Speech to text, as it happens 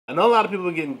I know a lot of people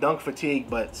are getting dunk fatigue,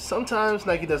 but sometimes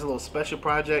Nike does a little special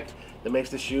project that makes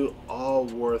the shoe all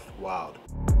worthwhile.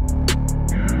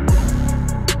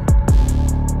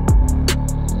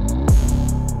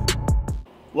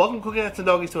 Welcome, Cool Cats and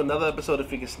Doggies, to another episode of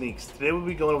FiqNSneaks. Today we'll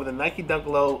be going over the Nike Dunk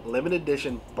Low limited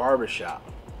edition Barbershop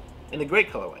in the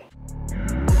great colorway.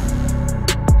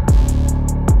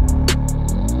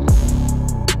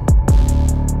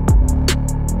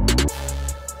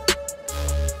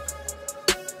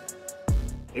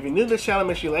 If you're new to this channel,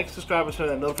 make sure you like, subscribe, and turn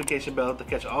that notification bell to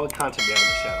catch all the content behind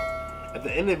the channel. At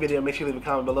the end of the video, make sure you leave a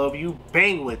comment below if you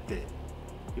bang with it.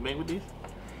 You bang with these?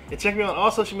 And check me out on all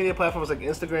social media platforms like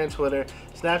Instagram, Twitter,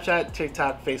 Snapchat,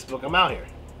 TikTok, Facebook. I'm out here.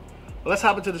 But let's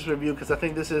hop into this review because I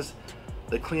think this is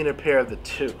the cleaner pair of the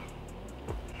two.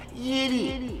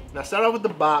 Yitty. Now start off with the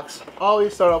box.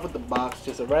 Always start off with the box.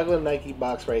 Just a regular Nike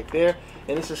box right there.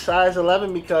 And it's a size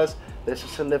 11 because there's some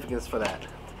significance for that.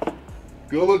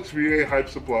 Good looks VA Hype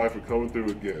Supply for coming through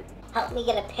again. Help me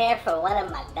get a pair for one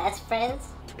of my best friends.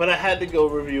 But I had to go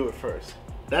review it first.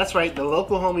 That's right, the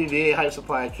local homie VA Hype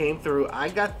Supply came through. I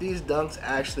got these dunks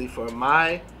actually for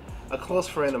a close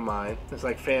friend of mine. It's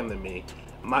like family to me.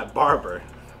 My barber.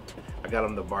 I got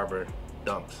him the barber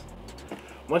dunks.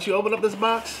 Once you open up this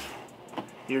box,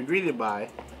 you're greeted by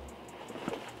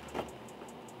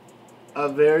a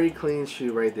very clean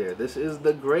shoe right there. This is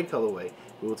the gray colorway.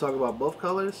 We will talk about both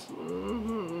colors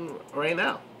right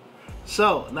now.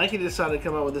 So, Nike decided to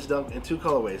come out with this dunk in two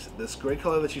colorways. This gray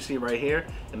color that you see right here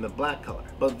and the black color.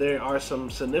 But there are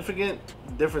some significant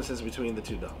differences between the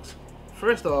two dunks.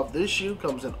 First off, this shoe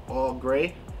comes in all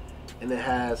gray and it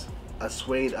has a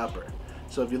suede upper.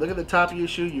 So if you look at the top of your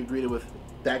shoe, you're greeted with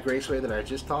that gray suede that I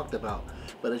just talked about.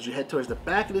 But as you head towards the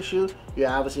back of the shoe, you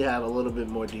obviously have a little bit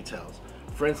more details.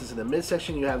 For instance, in the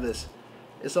midsection, you have this,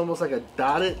 it's almost like a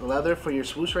dotted leather for your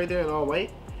swoosh right there in all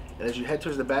white. And as you head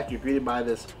towards the back, you're greeted by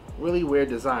this really weird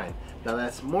design. Now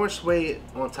that's more suede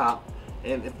on top,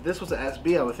 and if this was an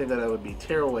SB, I would think that it would be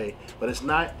tear away, but it's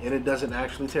not, and it doesn't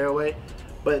actually tear away.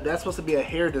 But that's supposed to be a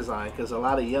hair design because a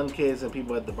lot of young kids and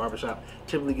people at the barbershop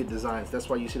typically get designs. That's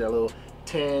why you see that little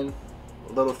tan,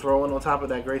 little throw-in on top of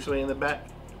that gray suede in the back.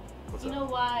 What's up? You know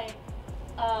why?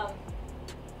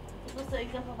 It's supposed to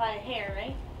exemplify hair,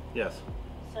 right? Yes.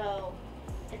 So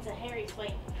it's a hairy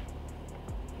suede.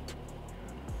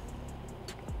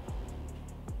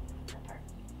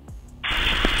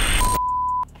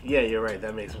 Yeah, you're right.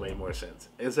 That makes way more sense.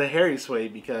 It's a hairy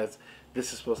suede because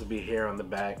this is supposed to be hair on the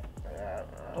back.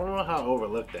 I don't know how I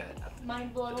overlooked that.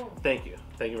 Mind blown. Thank you.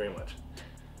 Thank you very much.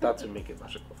 Thought to make it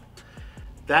much cooler.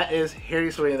 That is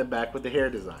hairy suede in the back with the hair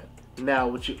design. Now,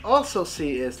 what you also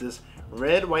see is this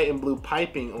red, white, and blue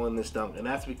piping on this dunk, and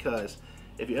that's because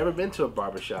if you've ever been to a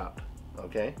barbershop,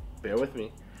 okay, bear with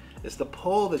me, it's the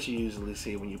pole that you usually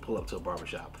see when you pull up to a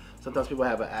barbershop. Sometimes people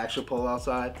have an actual pole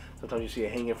outside. Sometimes you see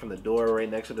it hanging from the door right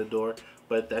next to the door.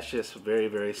 But that's just very,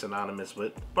 very synonymous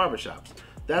with barbershops.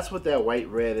 That's what that white,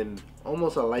 red, and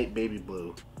almost a light baby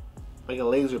blue, like a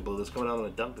laser blue that's coming out on a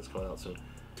dunk that's coming out soon.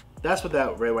 That's what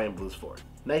that red, white, and blue is for.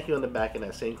 Nike on the back in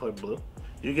that same color blue.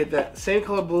 You get that same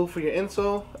color blue for your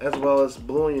insole, as well as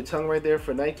blue on your tongue right there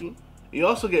for Nike. You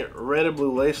also get red or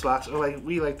blue lace locks, or like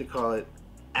we like to call it,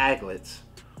 aglets,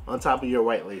 on top of your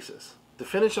white laces. To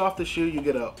finish off the shoe, you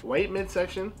get a white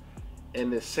midsection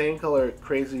and the same color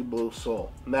crazy blue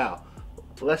sole. Now,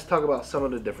 let's talk about some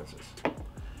of the differences.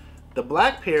 The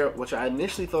black pair, which I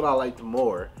initially thought I liked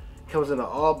more, comes in an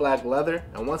all black leather,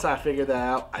 and once I figured that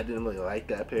out, I didn't really like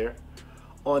that pair.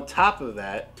 On top of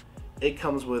that, it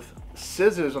comes with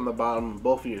scissors on the bottom of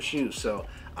both of your shoes. So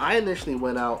I initially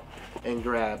went out and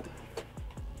grabbed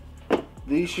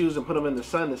these shoes and put them in the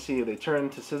sun to see if they turn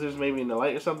into scissors maybe in the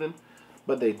light or something.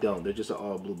 But they don't. They're just an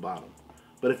all blue bottom.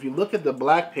 But if you look at the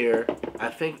black pair, I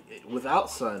think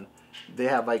without sun, they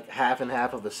have like half and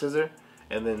half of a scissor,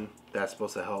 and then that's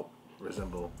supposed to help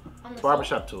resemble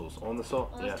barbershop tools on the sole.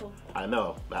 Yeah, I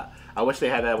know. I wish they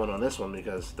had that one on this one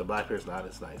because the black pair is not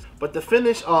as nice. But to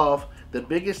finish off, the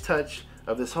biggest touch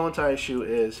of this whole entire shoe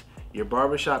is your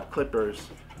barbershop clippers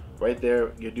right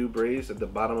there, your dubris at the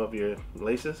bottom of your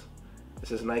laces. It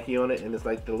says Nike on it, and it's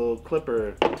like the little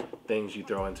clipper things you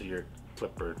throw into your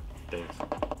clipper things.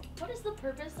 What is the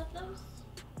purpose of those?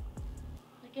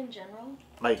 Like in general?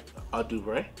 Like a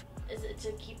dubray? Is it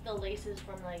to keep the laces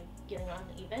from like getting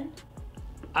uneven?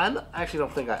 I actually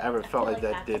don't think I ever felt like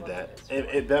that did that.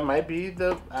 That might be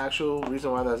the actual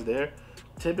reason why that's there.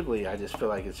 Typically, I just feel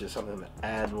like it's just something to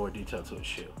add more detail to a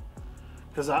shoe.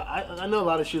 Because I know a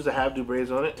lot of shoes that have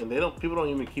dubrays on it, and people don't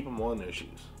even keep them on their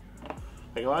shoes.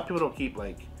 Like a lot of people don't keep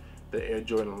like the Air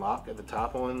Jordan lock at the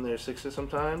top on their sixes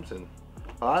sometimes, and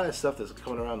A lot of that stuff that's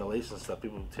coming around the lace and stuff,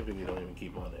 people typically don't even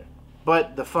keep on there.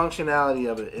 But the functionality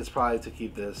of it is probably to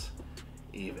keep this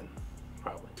even,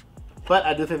 probably. But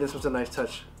I do think this was a nice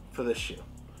touch for this shoe.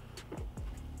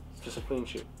 It's just a clean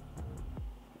shoe.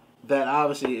 That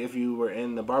obviously, if you were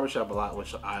in the barbershop a lot,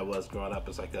 which I was growing up,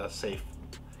 it's like a safe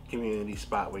community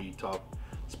spot where you talk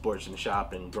sports and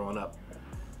shop and growing up.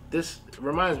 This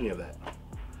reminds me of that.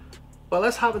 But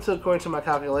let's hop into according to my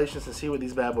calculations and see what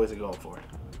these bad boys are going for.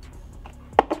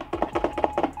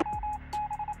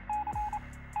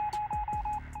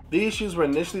 These shoes were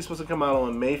initially supposed to come out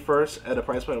on May 1st at a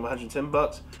price point of 110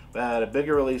 bucks, but I had a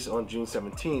bigger release on June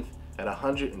 17th at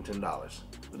 $110.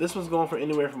 This one's going for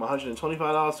anywhere from $125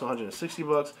 to 160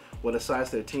 bucks, with a size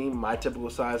 13, my typical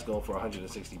size, going for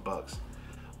 160 bucks.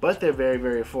 But they're very,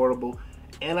 very affordable,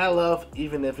 and I love,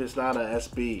 even if it's not a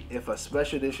SB, if a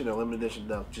special edition or limited edition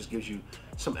dunk just gives you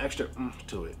some extra oomph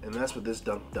to it, and that's what this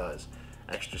dunk does.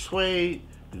 Extra suede,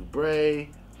 Dubre,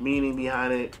 meaning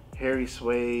behind it, hairy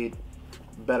suede,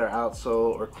 better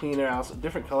outsole or cleaner outsole,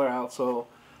 different color outsole.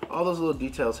 All those little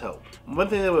details help. One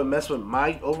thing that would mess with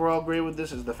my overall grade with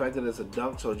this is the fact that it's a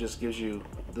dunk, so it just gives you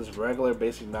this regular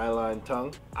basic nylon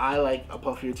tongue. I like a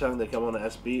puffier tongue that come on an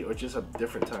SB or just a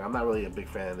different tongue. I'm not really a big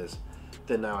fan of this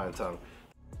thin nylon tongue.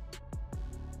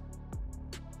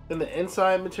 Then the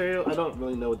inside material, I don't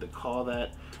really know what to call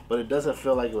that, but it doesn't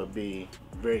feel like it would be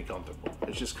very comfortable.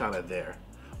 It's just kind of there,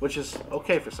 which is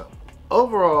okay for some.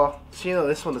 Overall, so you know,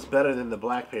 this one is better than the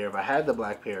black pair. If I had the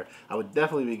black pair, I would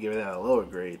definitely be giving that a lower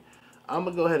grade. I'm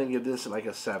gonna go ahead and give this like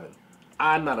a 7.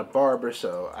 I'm not a barber,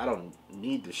 so I don't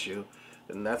need the shoe,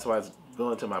 and that's why it's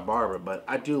going to my barber. But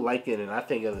I do like it, and I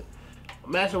think of it.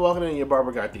 Imagine walking in and your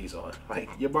barber got these on. Like,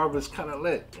 your barber's kind of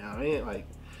lit, you know what I mean? Like,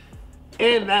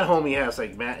 and that homie has,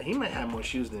 like, Matt, he might have more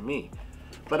shoes than me.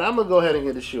 But I'm gonna go ahead and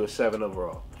give the shoe a 7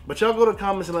 overall. But y'all go to the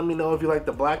comments and let me know if you like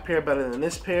the black pair better than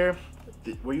this pair.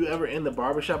 Were you ever in the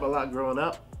barbershop a lot growing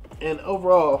up? And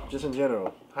overall, just in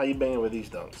general, how you banging with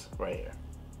these dunks right here?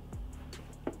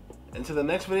 Until the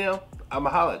next video,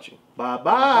 I'ma holla at you.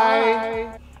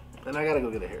 Bye-bye. And I gotta go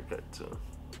get a haircut too.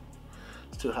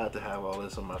 It's too hot to have all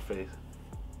this on my face.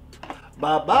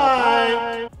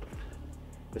 Bye-bye.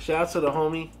 The shout out to the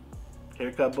homie,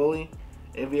 Haircut Bully,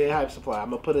 NVA Hype Supply.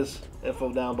 I'm gonna put his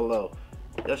info down below.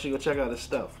 Y'all should go check out his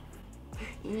stuff.